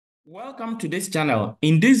Welcome to this channel.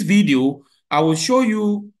 In this video, I will show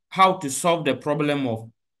you how to solve the problem of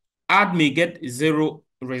ad may get zero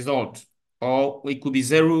result, or it could be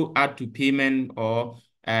zero ad to payment, or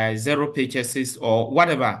zero purchases, or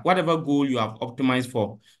whatever goal you have optimized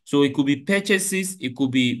for. So it could be purchases, it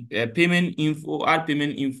could be payment info, ad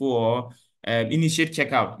payment info, or initiate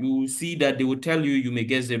checkout. You will see that they will tell you you may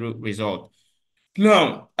get zero result.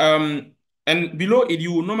 Now, and below it,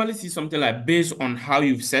 you will normally see something like based on how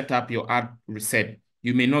you've set up your ad reset,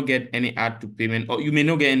 you may not get any ad to payment, or you may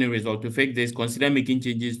not get any result. To fix this, consider making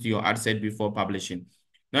changes to your ad set before publishing.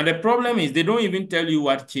 Now, the problem is they don't even tell you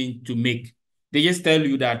what change to make. They just tell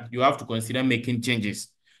you that you have to consider making changes.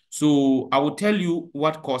 So I will tell you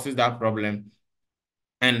what causes that problem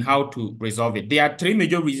and how to resolve it. There are three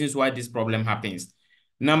major reasons why this problem happens.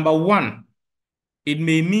 Number one, it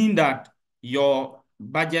may mean that your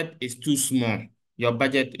budget is too small. Your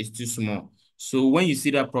budget is too small. So when you see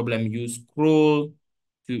that problem, you scroll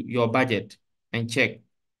to your budget and check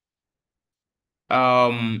how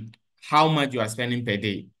much you are spending per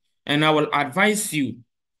day. And I will advise you,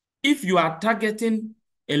 if you are targeting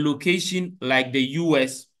a location like the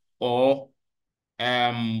US or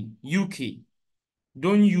UK,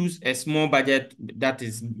 don't use a small budget that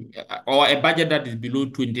is, or a budget that is below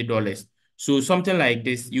 $20. So something like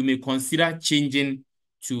this, you may consider changing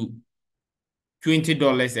to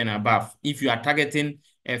 $20 and above. If you are targeting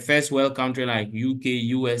a first world country like UK,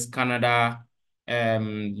 US, Canada,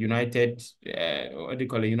 United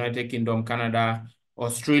Kingdom, Canada,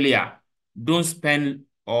 Australia, don't spend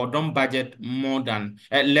or don't budget more than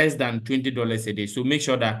less than $20 a day. So make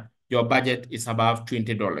sure that your budget is above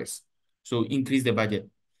 $20. So increase the budget.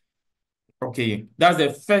 Okay, that's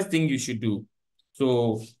the first thing you should do.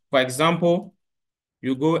 So, for example,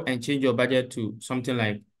 you go and change your budget to something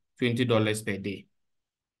like $20 per day.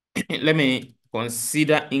 Let me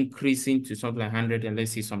consider increasing to something like 100, and let's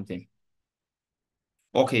see something.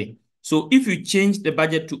 Okay, so if you change the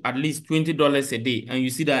budget to at least $20 a day and you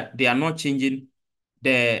see that they are not changing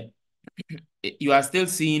you are still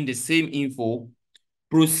seeing the same info,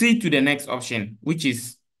 proceed to the next option, which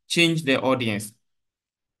is change the audience.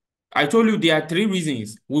 I told you there are three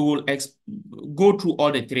reasons. We will go through all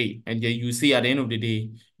the three, and then you see at the end of the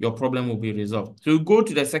day, your problem will be resolved. So you go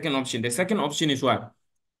to the second option. The second option is what?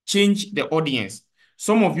 Change the audience.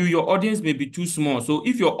 Some of you, your audience may be too small. So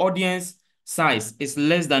if your audience size is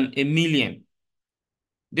less than 1 million,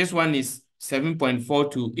 this one is 7.4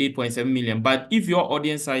 to 8.7 million. But if your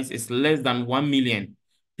audience size is less than 1 million,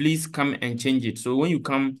 please come and change it. So when you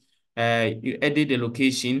come, you edit the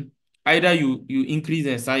location. Either you increase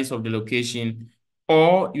the size of the location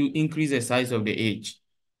or you increase the size of the age.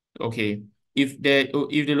 Okay. If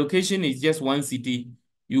the location is just one city,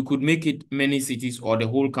 you could make it many cities or the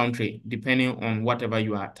whole country, depending on whatever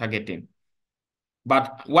you are targeting.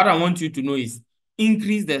 But what I want you to know is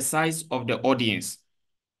increase the size of the audience.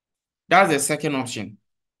 That's the second option.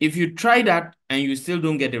 If you try that and you still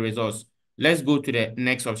don't get the results, let's go to the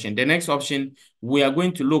next option. The next option, we are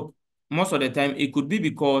going to look, most of the time, it could be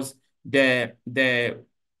because the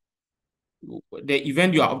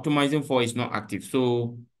event you are optimizing for is not active.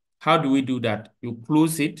 So how do we do that? You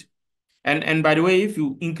close it. And by the way, if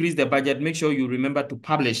you increase the budget, make sure you remember to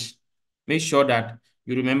publish. Make sure that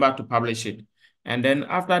you remember to publish it. And then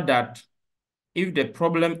after that, if the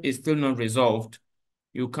problem is still not resolved,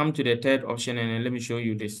 you come to the third option, and then let me show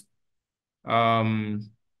you this.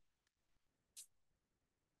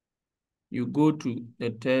 You go to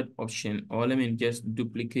the third option, or let me just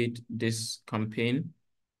duplicate this campaign.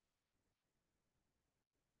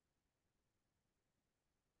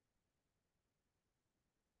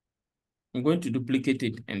 I'm going to duplicate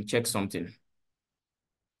it and check something.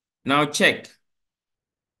 Now check.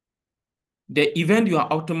 The event you are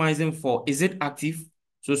optimizing for, is it active?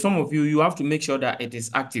 So some of you have to make sure that it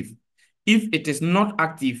is active. If it is not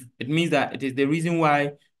active, it means that it is the reason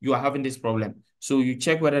why you are having this problem. So you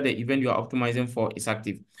check whether the event you are optimizing for is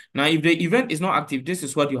active. Now, if the event is not active, this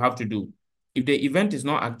is what you have to do. If the event is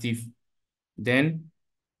not active, then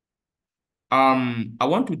I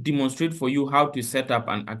want to demonstrate for you how to set up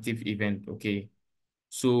an active event. Okay.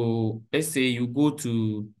 So let's say you go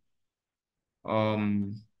to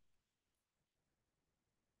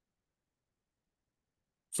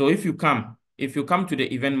so if you come to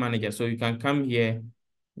the event manager, so you can come here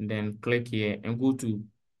and then click here and go to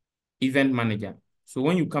event manager. So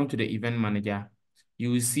when you come to the event manager,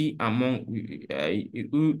 you will see among,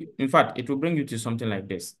 in fact, it will bring you to something like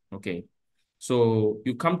this. Okay. So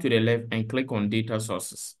you come to the left and click on data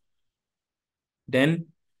sources. Then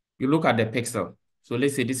you look at the pixel. So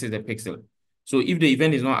let's say this is the pixel. So if the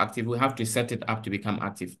event is not active, we have to set it up to become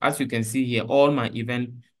active. As you can see here, all my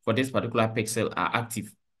events for this particular pixel are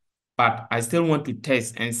active, but I still want to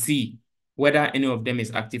test and see whether any of them is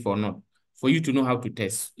active or not. For you to know how to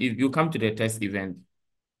test, if you come to the test event,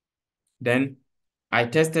 then I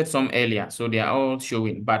tested some earlier, so they are all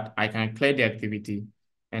showing, but I can clear the activity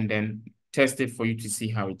and then test it for you to see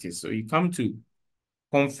how it is. So you come to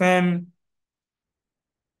confirm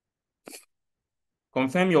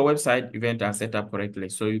your website event are set up correctly.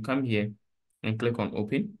 So you come here and click on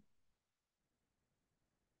open.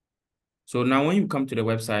 So now when you come to the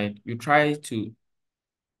website, you try to,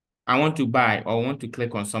 I want to buy or want to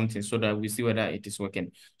click on something so that we see whether it is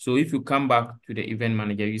working. So if you come back to the event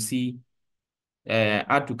manager, you see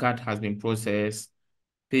add to cart has been processed,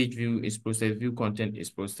 page view is processed, view content is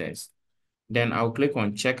processed. Then I'll click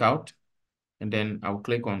on checkout and then I'll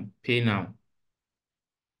click on pay now.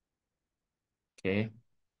 Okay.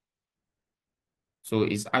 So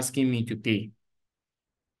it's asking me to pay.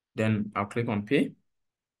 Then I'll click on pay.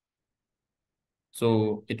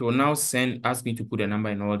 So it will now ask me to put a number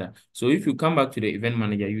in order. So if you come back to the event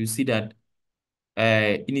manager, you see that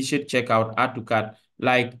initiate checkout, add to cart,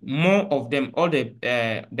 like more of them, all the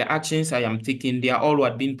actions I am taking, they are all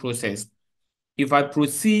what being processed. If I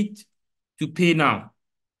proceed to pay now,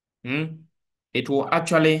 it will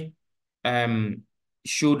actually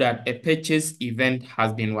show that a purchase event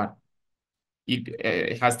has been what?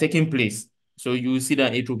 It has taken place. So you see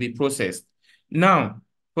that it will be processed. Now,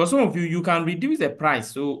 for some of you, you can reduce the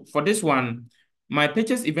price. So for this one, my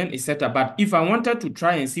purchase event is set up, but if I wanted to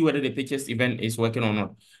try and see whether the purchase event is working or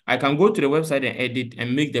not, I can go to the website and edit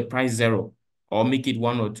and make the price $0 or make it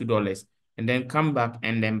 $1 or $2 and then come back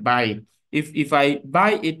and then buy it. If I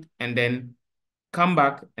buy it and then come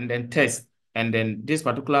back and then test, and then this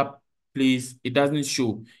particular place, it doesn't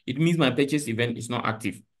show, it means my purchase event is not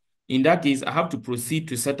active. In that case, I have to proceed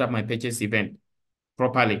to set up my purchase event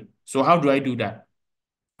properly. So how do I do that?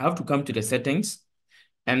 I have to come to the settings.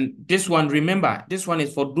 And this one, remember, this one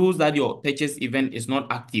is for those that your purchase event is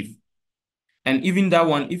not active. And even that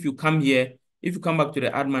one, if you come here, if you come back to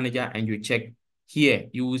the ad manager and you check here,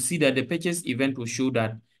 you will see that the purchase event will show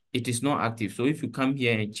that it is not active. So if you come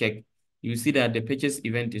here and check, you see that the purchase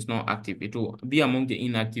event is not active. It will be among the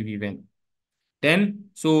inactive event. Then,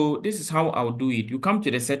 so this is how I'll do it. You come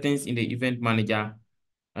to the settings in the event manager,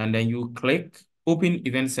 and then you click open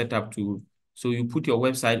event setup tool. So you put your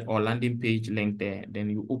website or landing page link there, then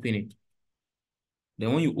you open it.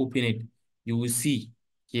 Then when you open it, you will see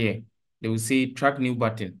here, they will say track new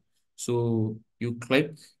button. So you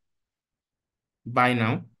click buy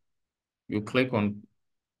now, you click on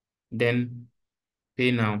then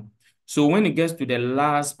pay now. So when it gets to the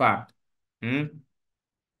last part,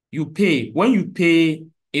 you pay. When you pay,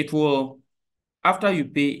 it will, after you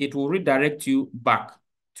pay, it will redirect you back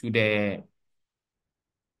to the,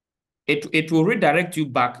 it will redirect you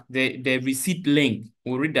back, the receipt link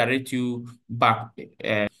will redirect you back,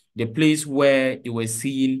 the place where you were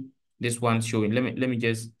seeing this one showing. Let me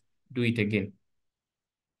just do it again.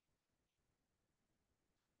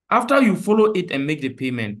 After you follow it and make the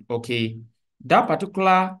payment, okay, that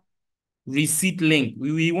particular receipt link,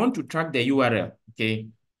 we want to track the URL, okay?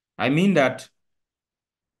 I mean that,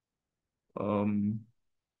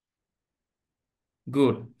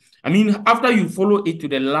 good. I mean, after you follow it to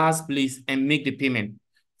the last place and make the payment,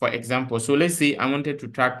 for example, so let's say I wanted to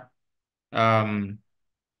track, let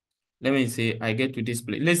me say I get to this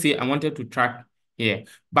place. Let's say I wanted to track here,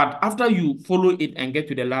 but after you follow it and get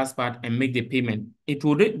to the last part and make the payment, it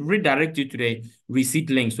will redirect you to the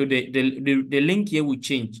receipt link. So the link here will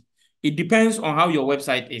change. It depends on how your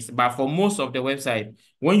website is, but for most of the website,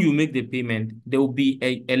 when you make the payment, there will be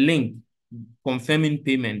a link confirming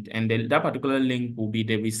payment, and that particular link will be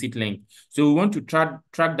the receipt link. So we want to track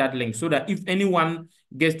that link so that if anyone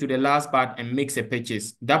gets to the last part and makes a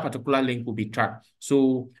purchase, that particular link will be tracked.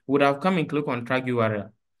 So we would have come and click on track URL.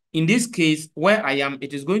 In this case, where I am,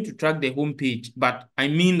 it is going to track the home page, but I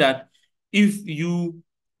mean that if you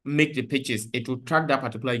make the purchase, it will track that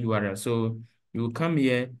particular URL. So you will come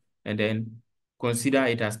here and then consider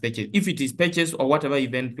it as purchase. If it is purchase or whatever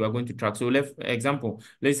event you are going to track. So example,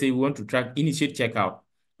 let's say we want to track initiate checkout.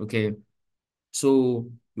 Okay.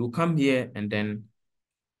 So you come here and then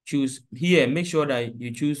choose here, make sure that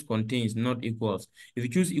you choose contains, not equals. If you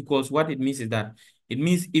choose equals, what it means is that it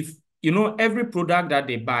means if, you know, every product that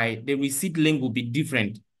they buy, the receipt link will be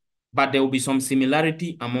different, but there will be some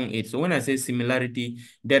similarity among it. So when I say similarity,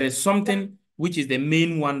 there is something which is the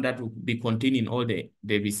main one that will be contained in all the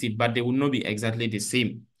receipt, but they will not be exactly the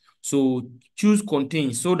same. So choose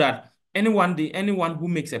contains so that anyone who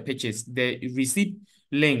makes a purchase, the receipt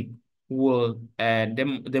link will the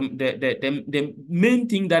main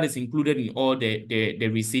thing that is included in all the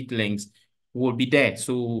receipt links will be there.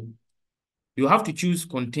 So you have to choose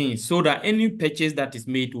contains so that any purchase that is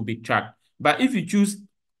made will be tracked. But if you choose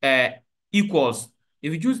equals,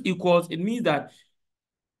 it means that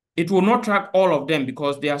it will not track all of them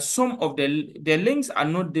because there are some of the links are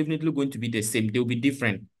not definitely going to be the same. They'll be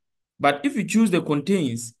different. But if you choose the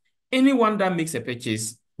contains, anyone that makes a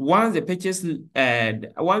purchase, once the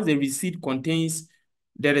receipt contains,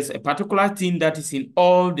 there is a particular thing that is in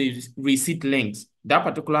all the receipt links, that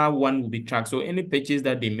particular one will be tracked. So any purchase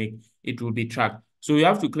that they make, it will be tracked. So you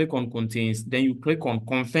have to click on contains, then you click on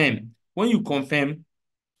confirm. When you confirm,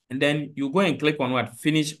 and then you go and click on what?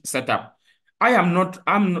 Finish setup. I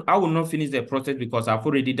will not finish the process because I've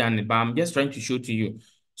already done it, but I'm just trying to show to you.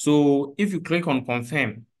 So if you click on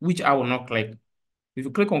confirm, which I will not click, if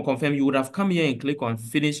you click on confirm, you would have come here and click on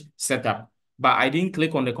finish setup. But I didn't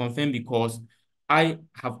click on the confirm because I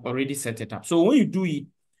have already set it up. So when you do it,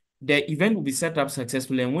 the event will be set up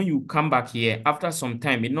successfully. And when you come back here, after some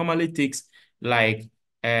time, it normally takes like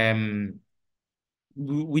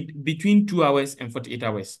with between 2 hours and 48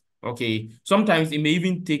 hours. Okay. Sometimes it may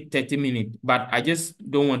even take 30 minutes, but I just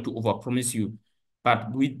don't want to overpromise you.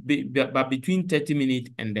 But between 30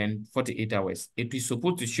 minutes and then 48 hours, it is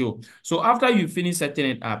supposed to show. So after you finish setting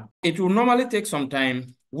it up, it will normally take some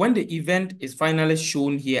time. When the event is finally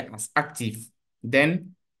shown here as active,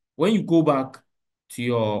 then when you go back to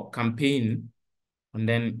your campaign, and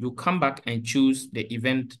then you come back and choose the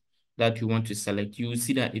event that you want to select, you will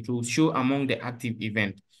see that it will show among the active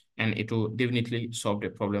event, and it will definitely solve the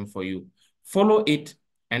problem for you. Follow it,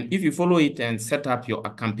 and if you follow it and set up your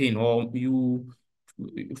campaign, or you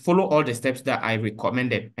follow all the steps that I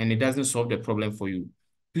recommended and it doesn't solve the problem for you,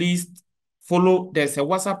 please follow. There's a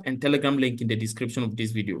WhatsApp and Telegram link in the description of this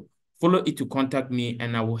video. Follow it to contact me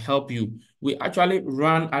and I will help you. We actually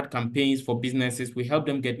run ad campaigns for businesses. We help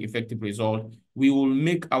them get effective results. We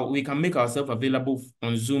can make ourselves available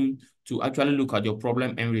on Zoom to actually look at your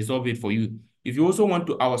problem and resolve it for you. If you also want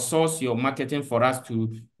to outsource your marketing for us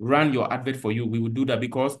to run your advert for you, we will do that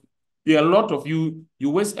because there are a lot of you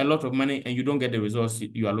waste a lot of money and you don't get the results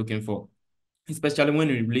you are looking for, especially when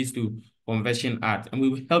it relates to conversion ads. And we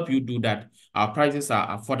will help you do that. Our prices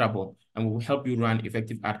are affordable and we will help you run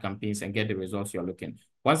effective ad campaigns and get the results you're looking.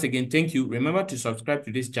 Once again, thank you. Remember to subscribe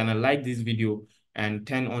to this channel, like this video, and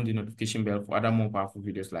turn on the notification bell for other more powerful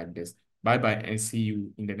videos like this. Bye-bye and see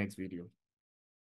you in the next video.